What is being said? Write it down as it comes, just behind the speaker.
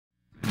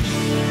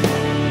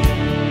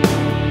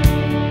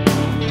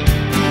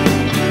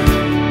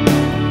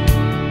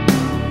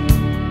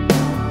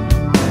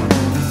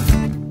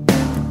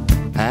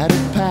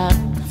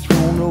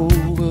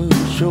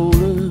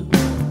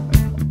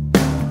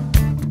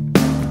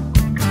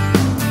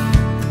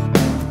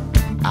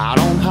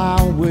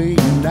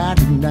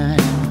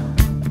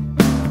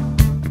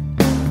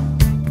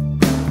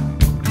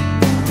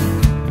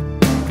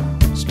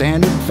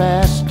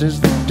fast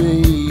as the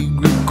day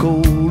grew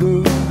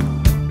colder,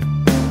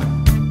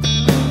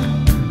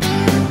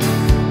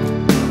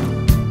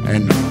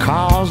 and the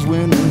cars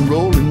went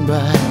rolling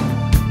by.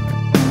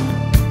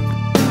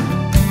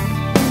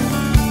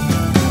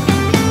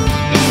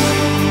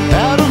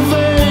 Had a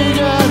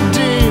vague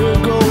idea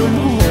going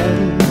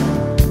home,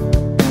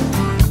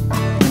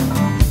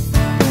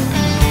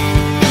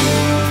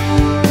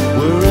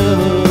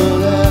 wherever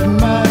that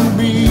might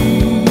be,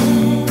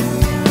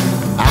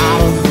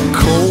 out of the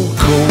cold,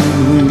 cold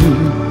wind.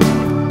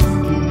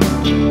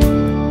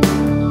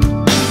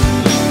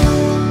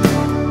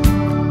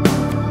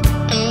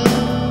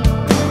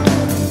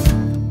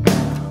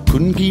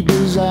 Couldn't keep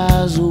his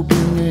eyes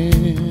open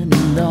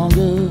any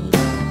longer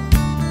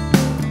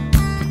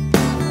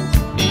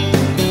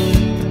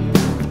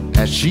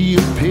as she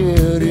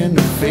appeared in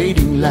the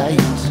fading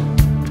light.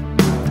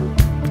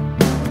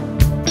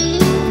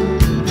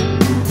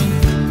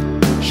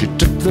 She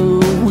took the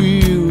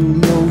wheel,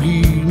 no, he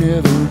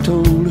never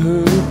told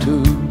her to.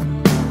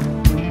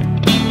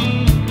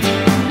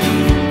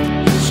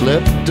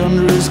 Slept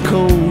under his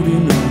coat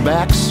in the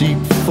backseat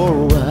for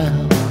a while.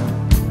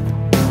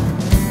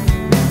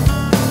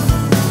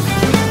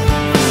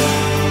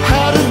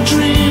 Had a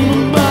dream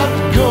about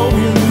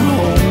going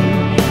home,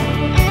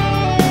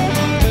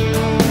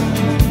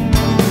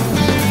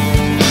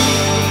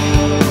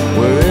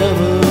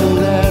 wherever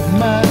that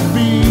might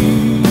be,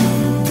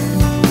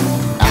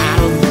 out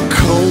of the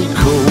cold,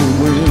 cold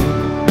wind.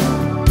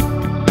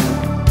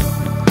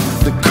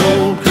 The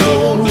cold,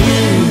 cold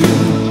wind,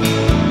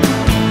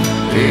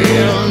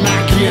 it'll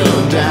knock you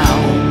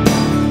down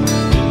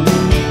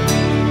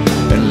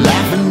and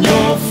laugh in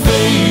your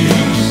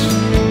face.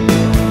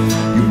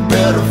 You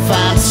better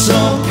find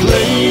some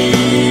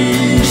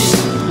place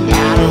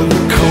out of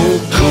the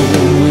cold, cold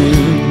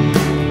wind.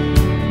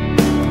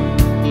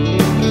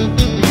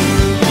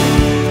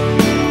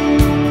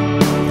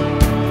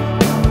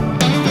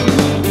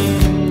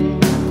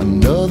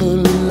 Another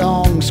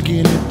long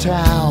skinny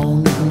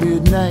town at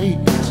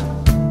midnight.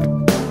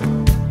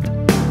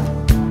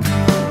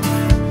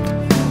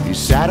 He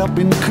sat up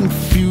in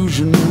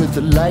confusion with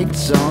the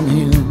lights on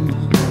him.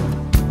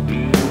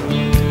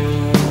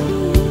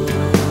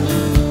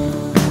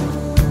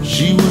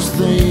 She was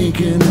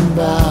thinking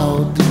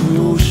about the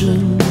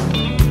ocean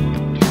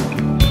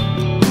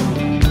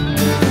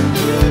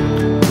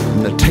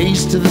and the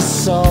taste of the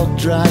salt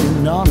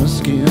drying on her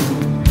skin.